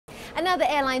Another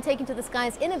airline taken to the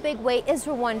skies in a big way is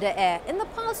RwandaAir. In the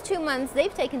past 2 months,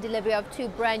 they've taken delivery of 2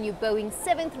 brand new Boeing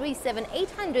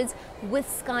 737-800s with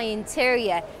sky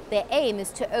interior. Their aim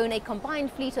is to own a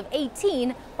combined fleet of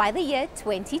 18 by the year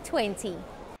 2020.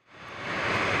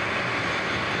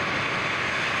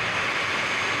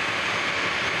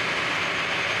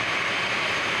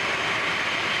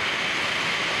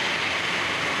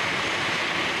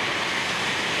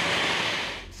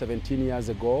 "17 years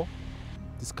ago,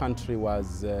 this country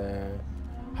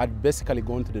had basically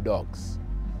gone to the dogs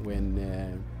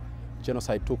when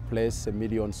genocide took place. 1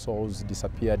 million souls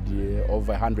disappeared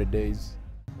over 100 days.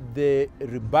 The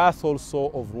rebirth also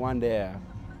of RwandAir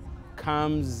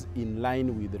comes in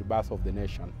line with the rebirth of the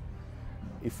nation.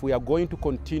 If we are going to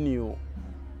continue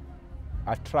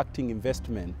attracting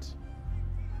investment,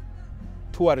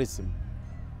 tourism,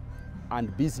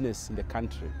 and business in the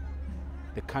country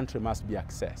must be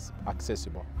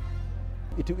accessible.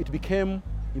 It became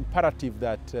imperative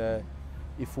that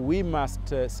if we must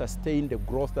sustain the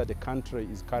growth that the country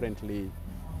is currently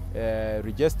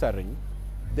registering,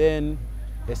 then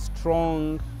a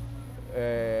strong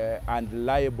and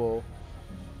reliable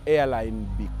airline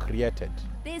be created.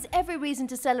 There's every reason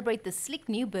to celebrate the sleek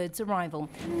new bird's arrival.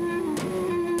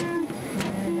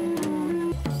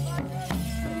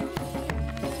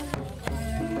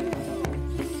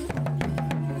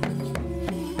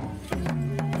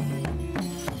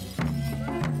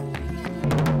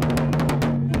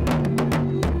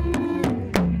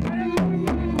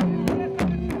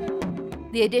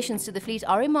 The additions to the fleet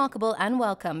are remarkable and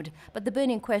welcomed, but the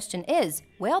burning question is,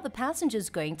 where are the passengers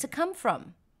going to come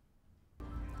from?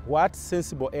 What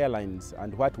sensible airlines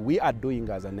and what we are doing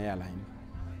as an airline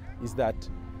is that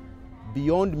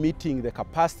beyond meeting the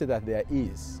capacity that there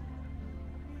is,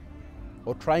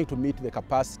 or trying to meet the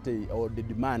capacity or the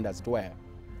demand as to where,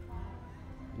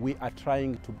 we are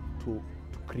trying to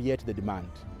create the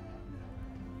demand.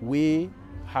 We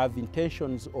have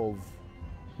intentions of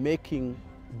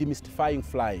demystifying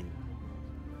flying,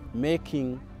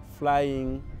 making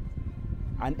flying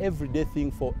an everyday thing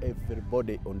for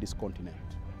everybody on this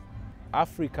continent.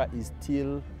 Africa is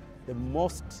still the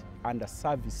most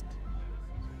underserviced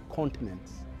continent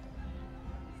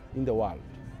in the world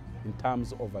in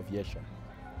terms of aviation.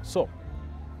 So,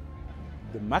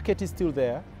 the market is still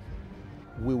there.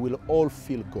 We will all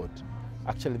feel good.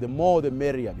 Actually, the more the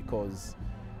merrier, because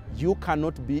you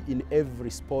cannot be in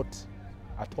every spot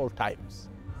at all times.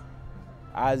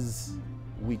 As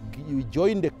we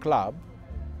join the club,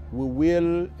 we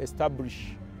will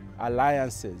establish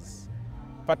alliances,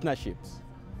 partnerships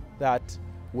that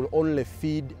will only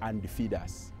feed and feed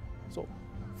us. So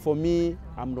for me,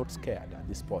 I'm not scared at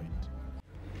this point.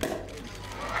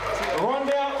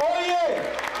 RwandAir, oh yeah!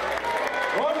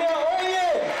 RwandAir, oh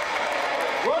yeah!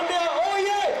 RwandAir, oh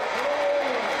yeah!